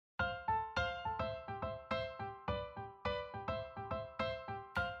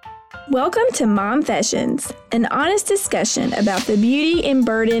Welcome to Momfessions, an honest discussion about the beauty and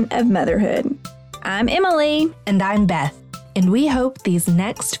burden of motherhood. I'm Emily. And I'm Beth. And we hope these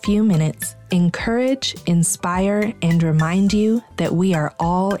next few minutes encourage, inspire, and remind you that we are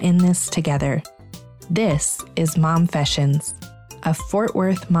all in this together. This is Momfessions, a Fort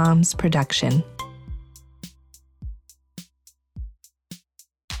Worth Moms production.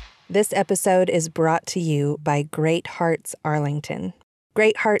 This episode is brought to you by Great Hearts Arlington.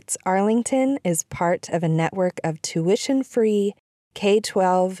 Great Hearts Arlington is part of a network of tuition-free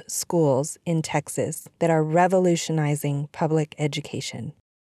K-12 schools in Texas that are revolutionizing public education.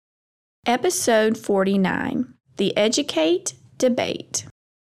 Episode 49, The Educate Debate.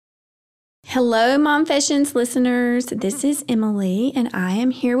 Hello, Momfessions listeners. This is Emily, and I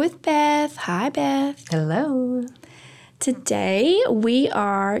am here with Beth. Hi, Beth. Hello. Today, we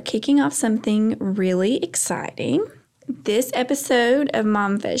are kicking off something really exciting. This episode of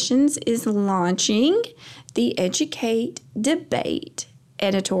Momfessions is launching the Educate Debate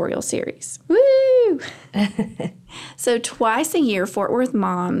editorial series. Woo! So twice a year, Fort Worth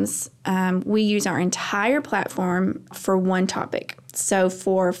Moms, we use our entire platform for one topic. So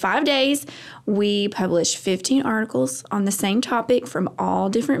for 5 days, we publish 15 articles on the same topic from all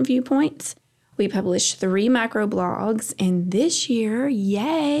different viewpoints. We publish 3 microblogs, and this year,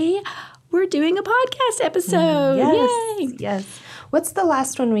 yay, we're doing a podcast episode. Yay! Yes. What's the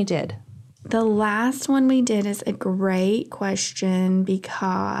last one we did? The last one we did is a great question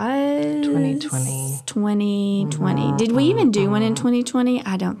because... 2020. Did we even do one in 2020?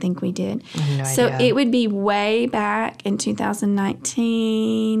 I don't think we did. No so idea. It would be way back in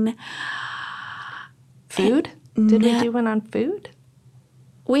 2019. Food? Did we do one on food?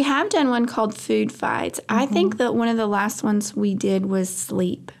 We have done one called Food Fights. I think that one of the last ones we did was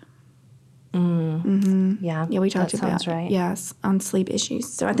sleep. Yeah, Yeah, we talked that about sounds right. Yes, on sleep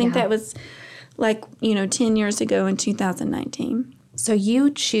issues. So I think that was 10 years ago in 2019. So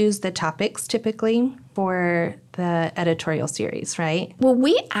you choose the topics typically for the editorial series, right? Well,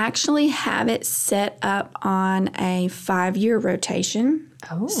 we actually have it set up on a 5-year rotation.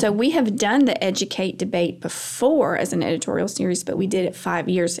 Oh. So we have done the Educate Debate before as an editorial series, but we did it 5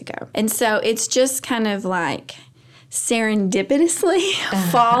 years ago. And so it's just kind of like serendipitously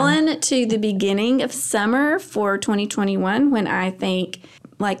fallen to the beginning of summer for 2021 when I think,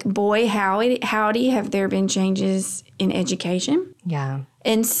 boy, howdy, have there been changes in education. Yeah.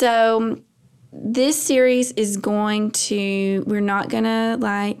 And so this series is we're not going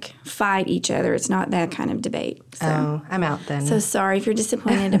to fight each other. It's not that kind of debate. So, I'm out then. So sorry if you're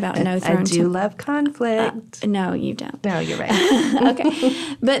disappointed about no I throne. do love conflict. No, you don't. No, you're right. Okay.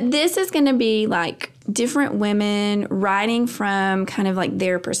 But this is going to be different women writing from kind of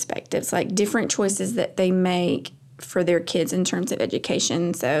their perspectives, different choices that they make for their kids in terms of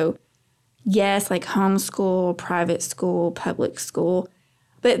education. So yes, homeschool, private school, public school.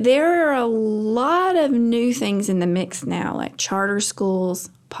 But there are a lot of new things in the mix now, like charter schools,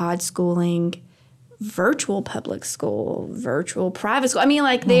 pod schooling, virtual public school, virtual private school. I mean,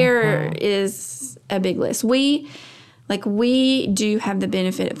 there is a big list. We do have the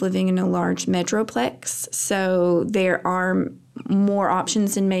benefit of living in a large metroplex, so there are more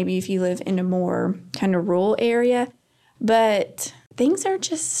options than maybe if you live in a more kind of rural area. But things are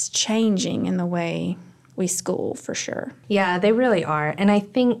just changing in the way we school, for sure. Yeah, they really are. And I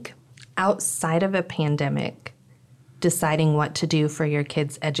think outside of a pandemic, deciding what to do for your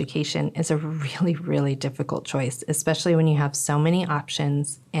kids' education is a really, really difficult choice, especially when you have so many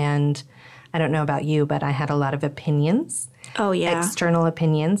options. And I don't know about you, but I had a lot of opinions. Oh, yeah. External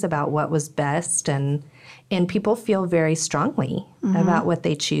opinions about what was best, and people feel very strongly about what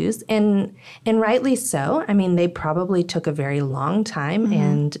they choose, and rightly so. I mean, they probably took a very long time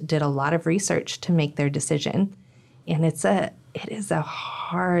and did a lot of research to make their decision, and it is a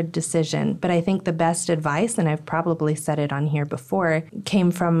hard decision. But I think the best advice, and I've probably said it on here before,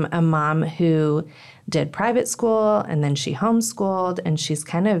 came from a mom who did private school and then she homeschooled, and she's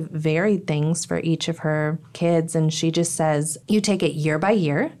kind of varied things for each of her kids. And she just says, you take it year by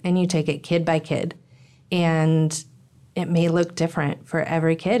year and you take it kid by kid. And it may look different for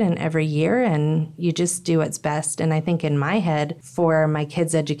every kid and every year, and you just do what's best. And I think in my head, for my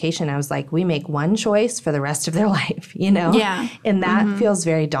kids' education, I was like, we make one choice for the rest of their life, Yeah. And that feels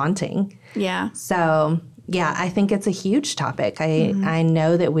very daunting. Yeah. So Yeah, I think it's a huge topic. I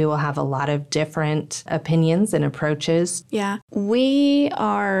know that we will have a lot of different opinions and approaches. Yeah. We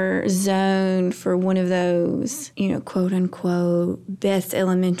are zoned for one of those, quote unquote, best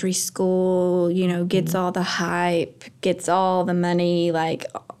elementary school, gets all the hype, gets all the money, like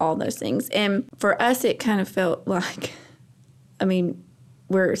all those things. And for us, it kind of felt like,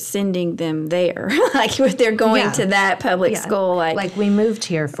 we're sending them there. Like they're going to that public school. Like we moved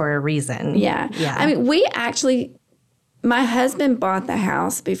here for a reason. Yeah. I mean, my husband bought the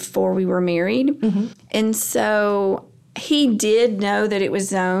house before we were married. And so he did know that it was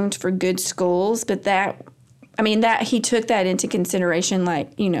zoned for good schools, but that he took that into consideration,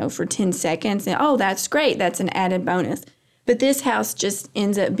 like, for 10 seconds. And, oh, that's great. That's an added bonus. But this house just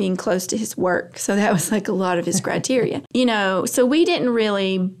ends up being close to his work. So that was like a lot of his criteria. So we didn't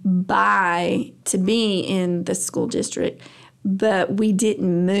really buy to be in the school district, but we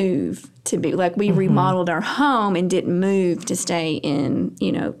didn't move to be, like, we remodeled our home and didn't move to stay in,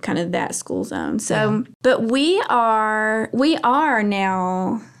 kind of that school zone. So, but we are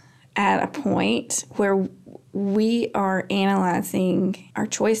now at a point where we are analyzing our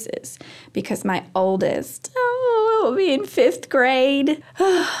choices, because my oldest will be in 5th grade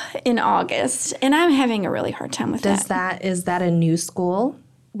in August, and I'm having a really hard time with that. Is that a new school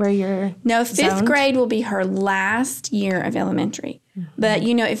where you're No, 5th zoned? grade will be her last year of elementary. But,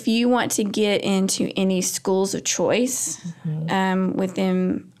 if you want to get into any schools of choice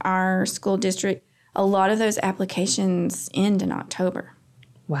within our school district, a lot of those applications end in October.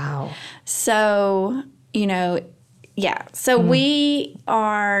 Wow. So, so we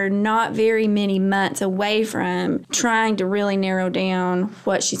are not very many months away from trying to really narrow down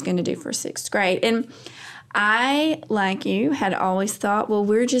what she's going to do for 6th grade. And I, like you, had always thought, well,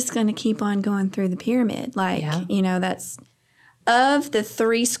 we're just going to keep on going through the pyramid. Like, that's of the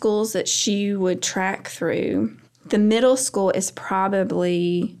 3 schools that she would track through. The middle school is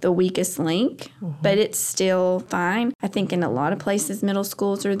probably the weakest link, but it's still fine. I think in a lot of places, middle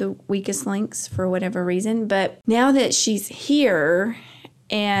schools are the weakest links for whatever reason. But now that she's here,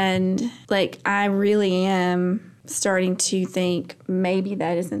 and like, I really am starting to think maybe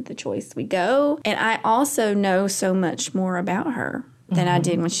that isn't the choice we go. And I also know so much more about her than I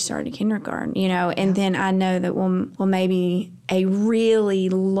did when she started kindergarten, and then I know that, well, maybe a really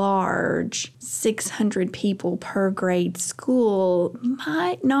large 600 people per grade school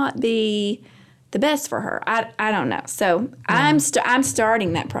might not be the best for her. I don't know. So I'm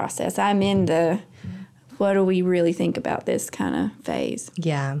starting that process. I'm in the what do we really think about this kind of phase.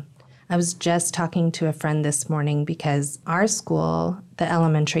 Yeah. I was just talking to a friend this morning because our school, the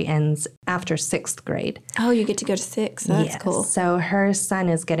elementary, ends after 6th grade. Oh, you get to go to 6th. That's cool. So her son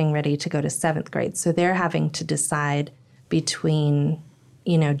is getting ready to go to 7th grade. So they're having to decide between,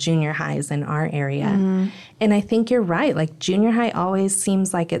 junior highs in our area. And I think you're right. Like, junior high always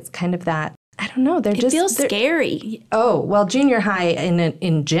seems like it's kind of that, I don't know. It feels scary. Oh, well, junior high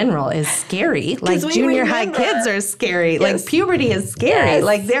in general is scary. Like, junior high kids are scary. Yes. Like, puberty is scary. Yes.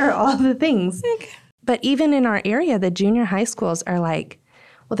 Like, there are all the things. But even in our area, the junior high schools are like,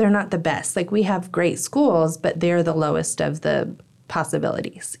 well, they're not the best. Like, we have great schools, but they're the lowest of the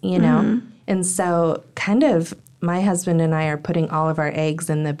possibilities, And so kind of my husband and I are putting all of our eggs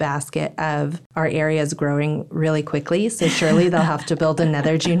in the basket of our areas growing really quickly. So surely they'll have to build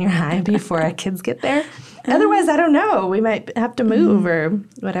another junior high before our kids get there. Otherwise, I don't know. We might have to move or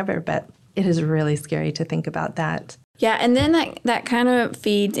whatever. But it is really scary to think about that. Yeah, and then that kind of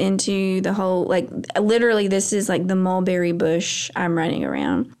feeds into the whole, like, literally this is like the mulberry bush I'm running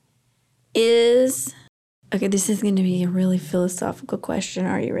around. This is going to be a really philosophical question.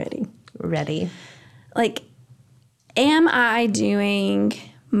 Are you ready? Ready. Like, am I doing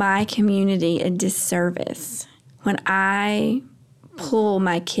my community a disservice when I pull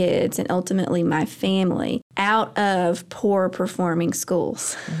my kids and ultimately my family out of poor performing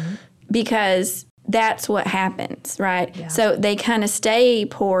schools? Because that's what happens, right? Yeah. So they kind of stay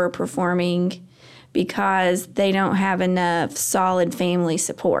poor performing because they don't have enough solid family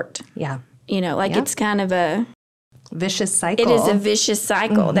support. Yeah. It's kind of a vicious cycle. It is a vicious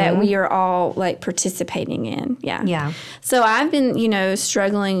cycle that we are all like participating in. Yeah. Yeah. So I've been,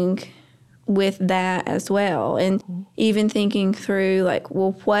 struggling with that as well. And even thinking through like,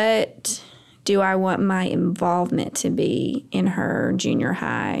 well, what do I want my involvement to be in her junior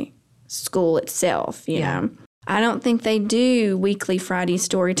high school itself, you know? I don't think they do weekly Friday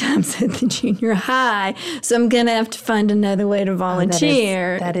story times at the junior high, so I'm going to have to find another way to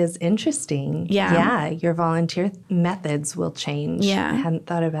volunteer. That is interesting. Yeah, your volunteer methods will change. Yeah. I hadn't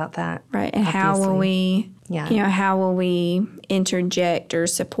thought about that. Right, and obviously. How will we interject or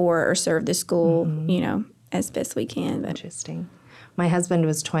support or serve the school, as best we can. But. Interesting. My husband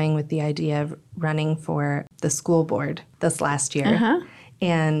was toying with the idea of running for the school board this last year,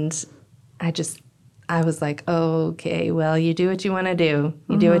 and I was like, okay, well, you do what you want to do.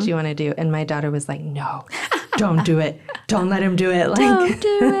 You do what you want to do. And my daughter was like, no, don't do it. Don't let him do it. Like, don't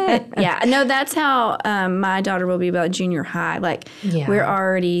do it. Yeah, no, that's how my daughter will be about junior high. Like, we're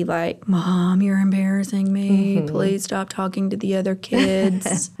already like, Mom, you're embarrassing me. Please stop talking to the other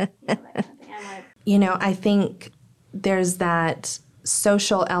kids. You know, I think there's that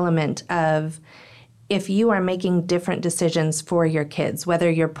social element of if you are making different decisions for your kids, whether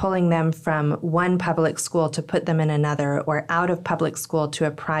you're pulling them from one public school to put them in another or out of public school to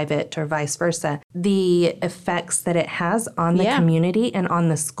a private or vice versa, the effects that it has on the community and on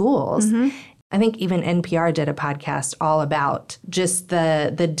the schools. I think even NPR did a podcast all about just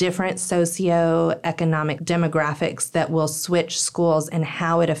the different socioeconomic demographics that will switch schools and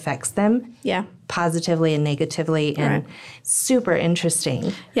how it affects them. Yeah. Positively and negatively, and super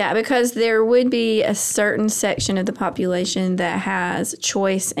interesting. Yeah, because there would be a certain section of the population that has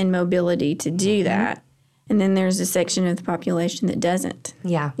choice and mobility to do that. And then there's a section of the population that doesn't.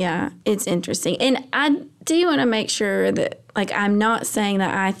 Yeah. Yeah, it's interesting. And I do want to make sure that, like, I'm not saying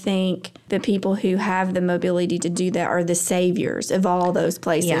that I think the people who have the mobility to do that are the saviors of all those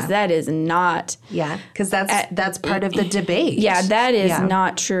places. Yeah. That is not. Yeah, because that's part of the debate. Yeah, that is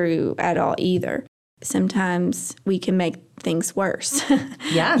not true at all either. Sometimes we can make things worse.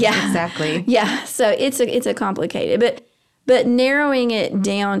 Yeah, exactly. Yeah, so it's a complicated, but narrowing it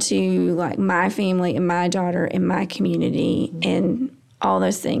down to like my family and my daughter and my community and all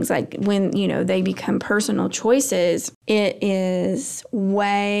those things, like when, you know, they become personal choices, it is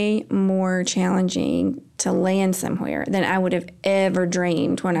way more challenging to land somewhere than I would have ever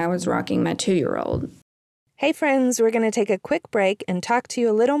dreamed when I was rocking my 2-year-old. Hey friends, we're going to take a quick break and talk to you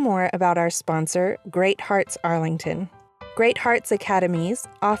a little more about our sponsor, Great Hearts Arlington. Great Hearts Academies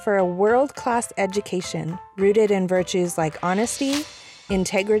offer a world-class education rooted in virtues like honesty,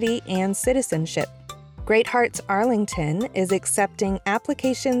 integrity, and citizenship. Great Hearts Arlington is accepting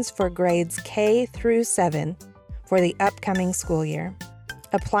applications for grades K through 7 for the upcoming school year.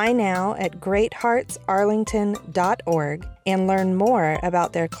 Apply now at greatheartsarlington.org and learn more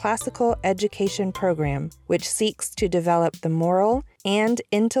about their classical education program, which seeks to develop the moral and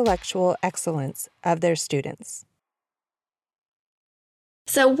intellectual excellence of their students.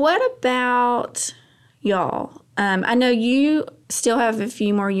 So what about y'all? I know you still have a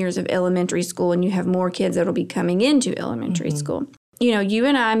few more years of elementary school and you have more kids that will be coming into elementary school. You know, you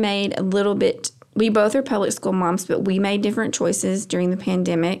and I made a little bit, we both are public school moms, but we made different choices during the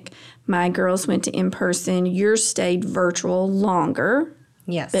pandemic. My girls went to in-person. Yours stayed virtual longer.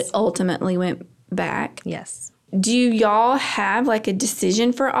 Yes. But ultimately went back. Yes. Do y'all have like a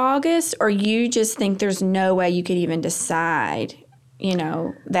decision for August, or you just think there's no way you could even decide, you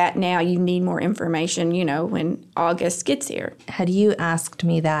know, that now you need more information, you know, when August gets here? Had you asked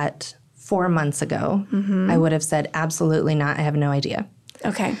me that 4 months ago, I would have said absolutely not. I have no idea.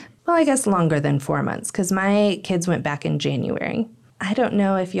 Okay. Well, I guess longer than 4 months because my kids went back in January. I don't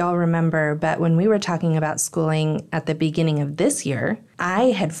know if y'all remember, but when we were talking about schooling at the beginning of this year,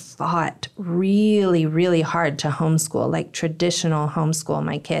 I had fought really, really hard to homeschool, like traditional homeschool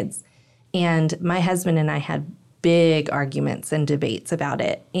my kids. And my husband and I had big arguments and debates about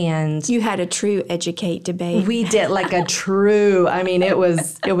it. And you had a true educate debate. We did, like a true, I mean, it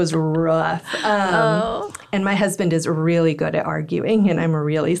was rough. And my husband is really good at arguing, and I'm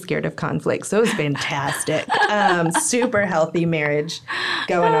really scared of conflict. So it was fantastic. Super healthy marriage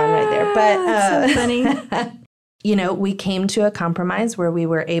going on right there. But so funny. You know, we came to a compromise where we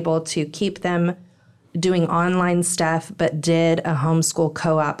were able to keep them doing online stuff, but did a homeschool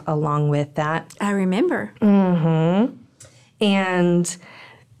co-op along with that. I remember. And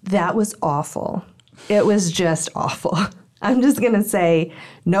that was awful. It was just awful. I'm just going to say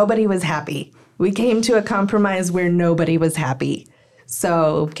nobody was happy. We came to a compromise where nobody was happy.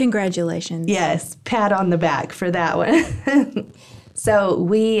 So congratulations. Yes, pat on the back for that one. So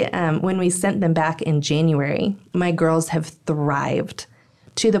we, when we sent them back in January, my girls have thrived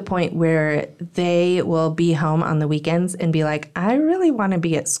to the point where they will be home on the weekends and be like, I really want to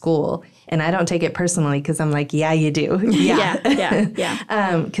be at school. And I don't take it personally because I'm like, yeah, you do. Yeah.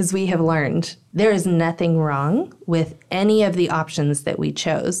 Because we have learned there is nothing wrong with any of the options that we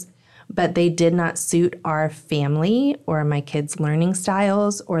chose, but they did not suit our family or my kids' learning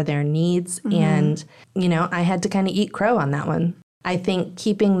styles or their needs. And, you know, I had to kind of eat crow on that one. I think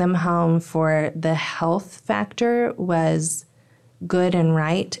keeping them home for the health factor was good and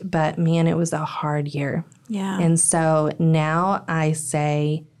right, but man, it was a hard year. Yeah. And so now I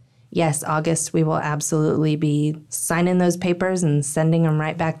say, yes, August, we will absolutely be signing those papers and sending them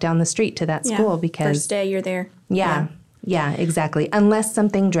right back down the street to that school because first day you're there. Yeah, exactly. Unless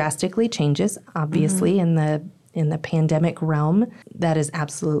something drastically changes, obviously, in the in the pandemic realm, that is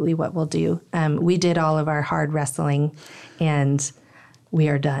absolutely what we'll do. We did all of our hard wrestling, and we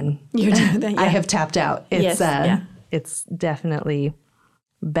are done. You're doing that, yeah. I have tapped out. It's definitely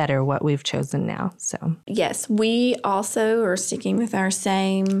better what we've chosen now. So yes, we also are sticking with our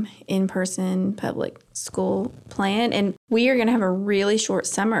same in-person public school plan, and we are going to have a really short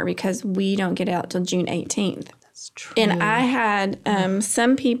summer because we don't get out till June 18th. that's true. And I had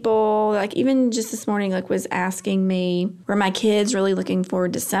some people, like even just this morning, like was asking me, were my kids really looking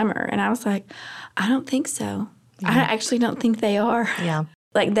forward to summer? And I was like, I don't think so. I actually don't think they are. Yeah.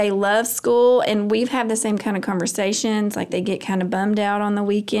 Like they love school, and we've had the same kind of conversations. Like they get kind of bummed out on the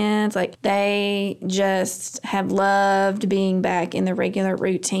weekends. Like they just have loved being back in the regular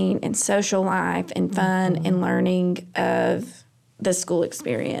routine and social life and fun and learning of the school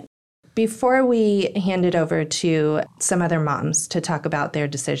experience. Before we hand it over to some other moms to talk about their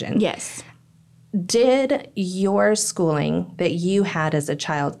decision. Yes. Did your schooling that you had as a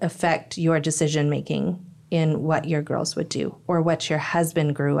child affect your decision making in what your girls would do or what your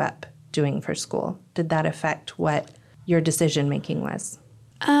husband grew up doing for school? Did that affect what your decision making was?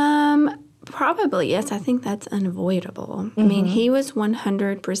 Probably, yes. I think that's unavoidable. I mean, he was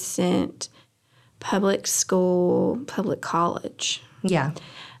 100% public school, public college. Yeah.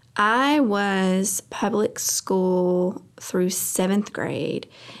 I was public school through 7th grade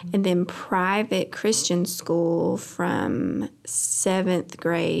and then private Christian school from 7th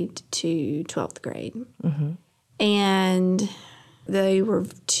grade to 12th grade. And they were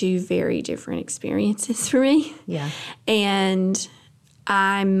two very different experiences for me. Yeah. And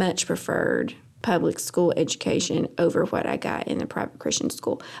I much preferred public school education over what I got in the private Christian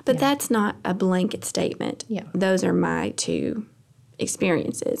school. But that's not a blanket statement. Yeah. Those are my two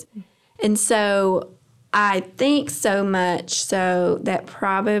experiences. And so I think so much so that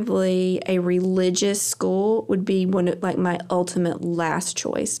probably a religious school would be one of like my ultimate last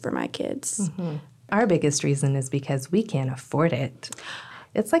choice for my kids. Our biggest reason is because we can't afford it.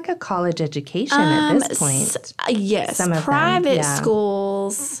 It's like a college education at this point. Yes. Some of private them,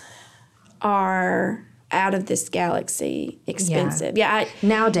 schools are out of this galaxy expensive.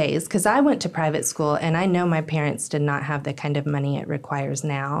 Nowadays, because I went to private school, and I know my parents did not have the kind of money it requires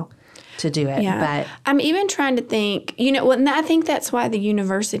now to do it. Yeah. But I'm even trying to think, and I think that's why the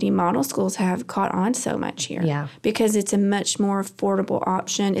university model schools have caught on so much here. Yeah. Because it's a much more affordable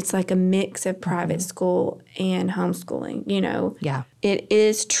option. It's like a mix of private school and homeschooling, Yeah. It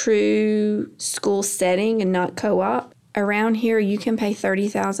is true school setting and not co-op. Around here, you can pay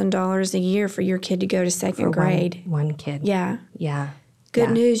 $30,000 a year for your kid to go to second grade. One kid. Yeah. Yeah.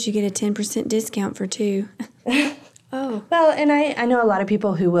 Good news, you get a 10% discount for two. Oh. Well, and I know a lot of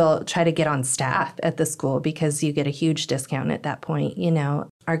people who will try to get on staff at the school because you get a huge discount at that point.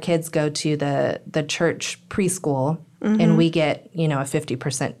 Our kids go to the church preschool, and we get, a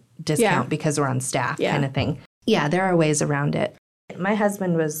 50% discount because we're on staff kind of thing. Yeah, there are ways around it. My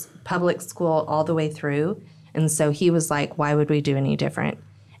husband was public school all the way through. And so he was like, why would we do any different?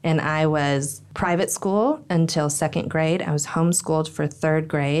 And I was private school until 2nd grade. I was homeschooled for 3rd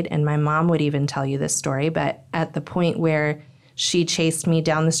grade. And my mom would even tell you this story. But at the point where she chased me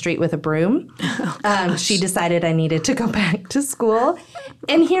down the street with a broom, she decided I needed to go back to school.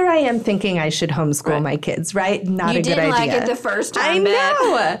 And here I am thinking I should homeschool my kids, right? Not a good idea. You didn't like it the first time. I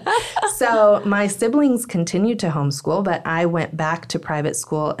know. So my siblings continued to homeschool, but I went back to private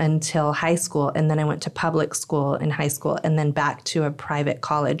school until high school. And then I went to public school in high school and then back to a private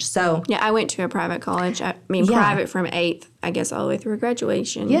college. So yeah, I went to a private college. Private from 8th, I guess, all the way through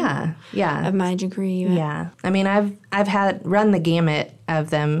graduation. Yeah. Of my degree. Yeah. I mean, I've had run the gamut of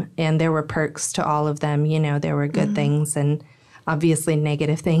them, and there were perks to all of them. There were good things and obviously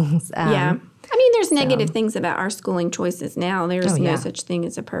negative things. Yeah. I mean, there's negative things about our schooling choices now. There's no such thing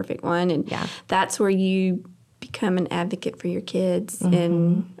as a perfect one. And that's where you become an advocate for your kids or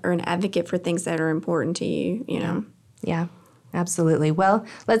an advocate for things that are important to you, know. Yeah. Absolutely. Well,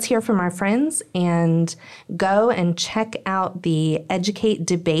 let's hear from our friends and go and check out the Educate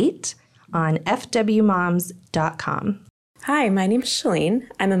debate on fwmoms.com. Hi, my name is Shalene.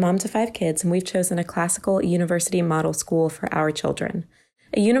 I'm a mom to 5 kids, and we've chosen a classical university model school for our children.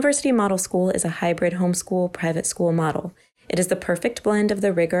 A university model school is a hybrid homeschool private school model. It is the perfect blend of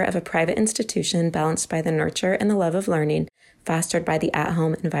the rigor of a private institution balanced by the nurture and the love of learning, fostered by the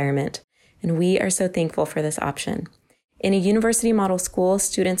at-home environment. And we are so thankful for this option. In a university model school,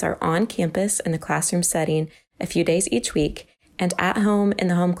 students are on campus in the classroom setting a few days each week and at home in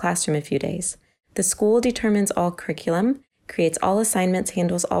the home classroom a few days. The school determines all curriculum, creates all assignments,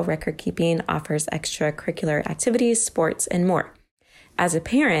 handles all record keeping, offers extracurricular activities, sports, and more. As a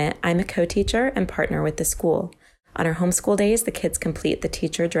parent, I'm a co-teacher and partner with the school. On our homeschool days, the kids complete the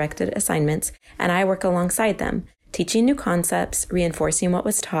teacher-directed assignments, and I work alongside them, teaching new concepts, reinforcing what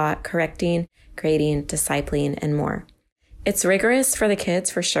was taught, correcting, grading, discipling, and more. It's rigorous for the kids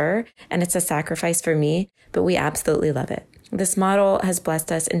for sure, and it's a sacrifice for me, but we absolutely love it. This model has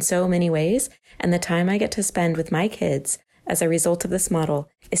blessed us in so many ways, and the time I get to spend with my kids as a result of this model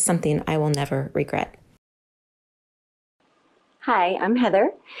is something I will never regret. Hi, I'm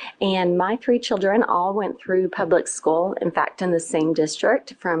Heather, and my 3 children all went through public school, in fact, in the same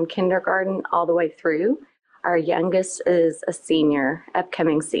district from kindergarten all the way through. Our youngest is a senior,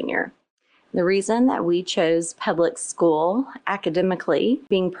 upcoming senior. The reason that we chose public school academically,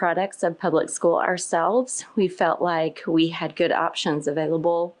 being products of public school ourselves, we felt like we had good options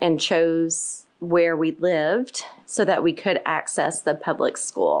available and chose where we lived so that we could access the public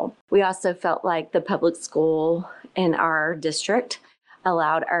school. We also felt like the public school in our district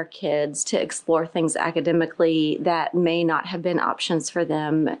allowed our kids to explore things academically that may not have been options for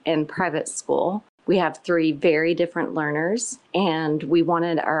them in private school. We have 3 very different learners, and we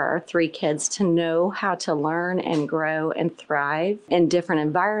wanted our 3 kids to know how to learn and grow and thrive in different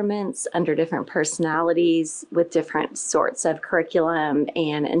environments, under different personalities, with different sorts of curriculum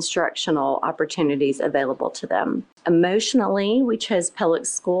and instructional opportunities available to them. Emotionally, we chose public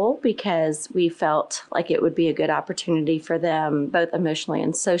school because we felt like it would be a good opportunity for them, both emotionally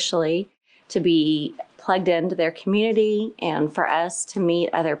and socially, to be plugged into their community and for us to meet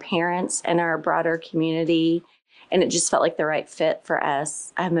other parents in our broader community. And it just felt like the right fit for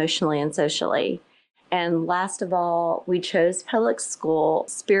us emotionally and socially. And last of all, we chose public school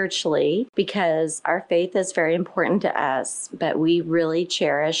spiritually because our faith is very important to us, but we really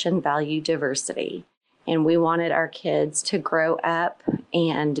cherish and value diversity. And we wanted our kids to grow up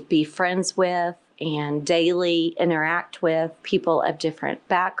and be friends with and daily interact with people of different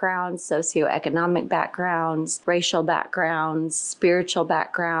backgrounds, socioeconomic backgrounds, racial backgrounds, spiritual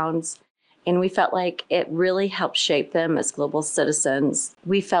backgrounds. And we felt like it really helped shape them as global citizens.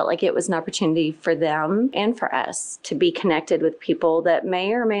 We felt like it was an opportunity for them and for us to be connected with people that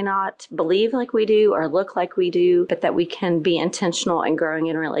may or may not believe like we do or look like we do, but that we can be intentional in growing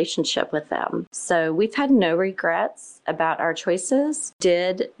in relationship with them. So we've had no regrets about our choices.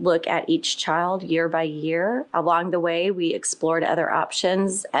 Did look at each child year by year. Along the way, we explored other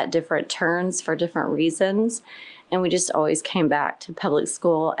options at different turns for different reasons. And we just always came back to public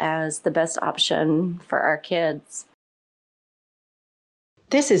school as the best option for our kids.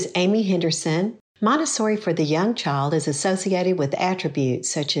 This is Amy Henderson. Montessori for the young child is associated with attributes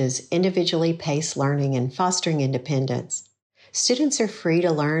such as individually paced learning and fostering independence. Students are free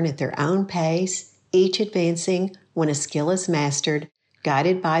to learn at their own pace, each advancing when a skill is mastered,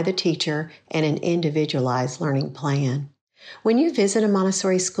 guided by the teacher and an individualized learning plan. When you visit a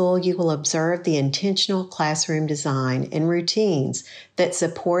Montessori school, you will observe the intentional classroom design and routines that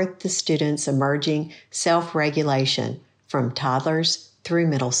support the students' emerging self-regulation from toddlers through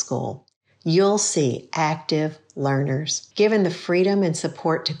middle school. You'll see active learners. Given the freedom and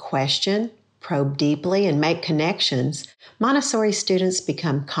support to question, probe deeply, and make connections, Montessori students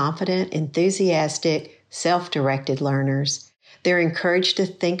become confident, enthusiastic, self-directed learners. They're encouraged to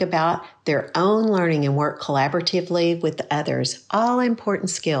think about their own learning and work collaboratively with others, all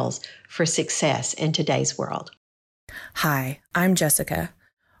important skills for success in today's world. Hi, I'm Jessica.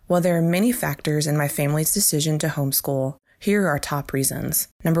 While there are many factors in my family's decision to homeschool, here are top reasons.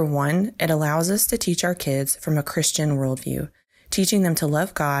 Number 1, it allows us to teach our kids from a Christian worldview, teaching them to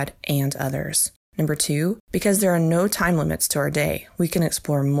love God and others. Number 2, because there are no time limits to our day, we can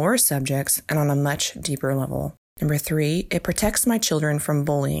explore more subjects and on a much deeper level. Number 3, it protects my children from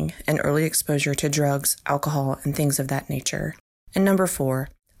bullying and early exposure to drugs, alcohol, and things of that nature. And number 4,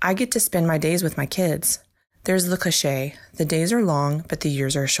 I get to spend my days with my kids. There's the cliche, the days are long, but the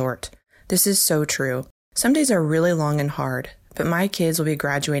years are short. This is so true. Some days are really long and hard, but my kids will be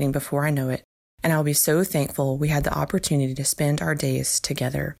graduating before I know it, and I'll be so thankful we had the opportunity to spend our days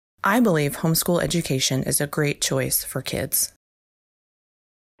together. I believe homeschool education is a great choice for kids.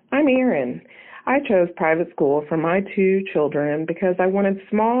 I'm Erin. I chose private school for my 2 children because I wanted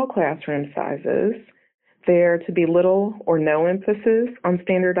small classroom sizes, there to be little or no emphasis on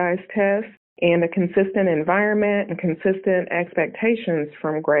standardized tests, and a consistent environment and consistent expectations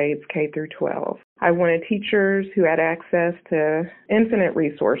from grades K through 12. I wanted teachers who had access to infinite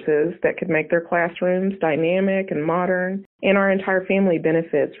resources that could make their classrooms dynamic and modern, and our entire family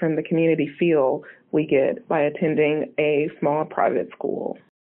benefits from the community feel we get by attending a small private school.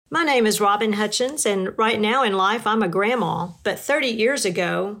 My name is Robin Hutchins, and right now in life I'm a grandma. But 30 years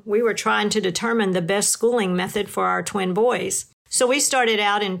ago, we were trying to determine the best schooling method for our twin boys. So we started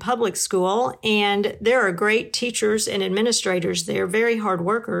out in public school, and there are great teachers and administrators there, very hard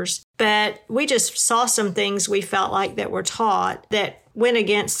workers. But we just saw some things we felt like that were taught that went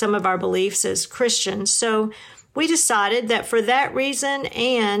against some of our beliefs as Christians. So we decided that for that reason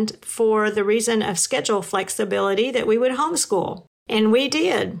and for the reason of schedule flexibility that we would homeschool. And we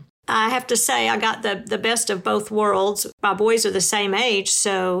did. I have to say I got the best of both worlds. My boys are the same age,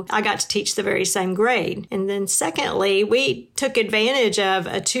 so I got to teach the very same grade. And then secondly, we took advantage of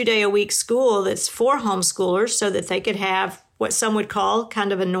a 2-day-a-week school that's for homeschoolers so that they could have what some would call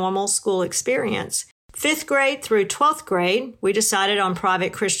kind of a normal school experience. 5th grade through 12th grade, we decided on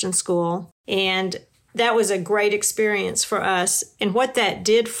private Christian school, and that was a great experience for us. And what that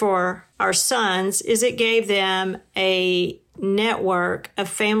did for our sons is it gave them a network of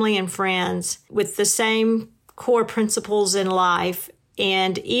family and friends with the same core principles in life.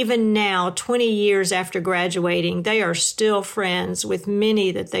 And even now, 20 years after graduating, they are still friends with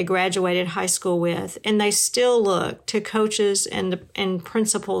many that they graduated high school with. And they still look to coaches and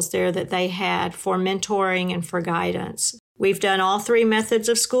principals there that they had for mentoring and for guidance. We've done all 3 methods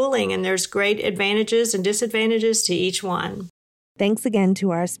of schooling, and there's great advantages and disadvantages to each one. Thanks again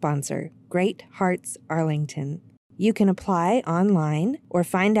to our sponsor, Great Hearts Arlington. You can apply online or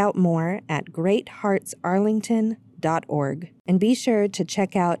find out more at greatheartsarlington.org. And be sure to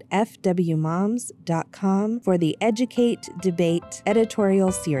check out fwmoms.com for the Educate Debate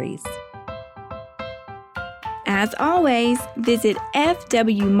editorial series. As always, visit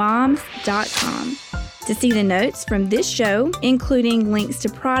fwmoms.com to see the notes from this show, including links to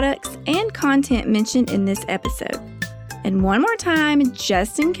products and content mentioned in this episode. And one more time,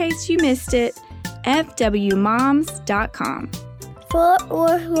 just in case you missed it, fwmoms.com. Fort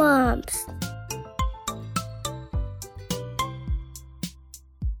Worth Moms.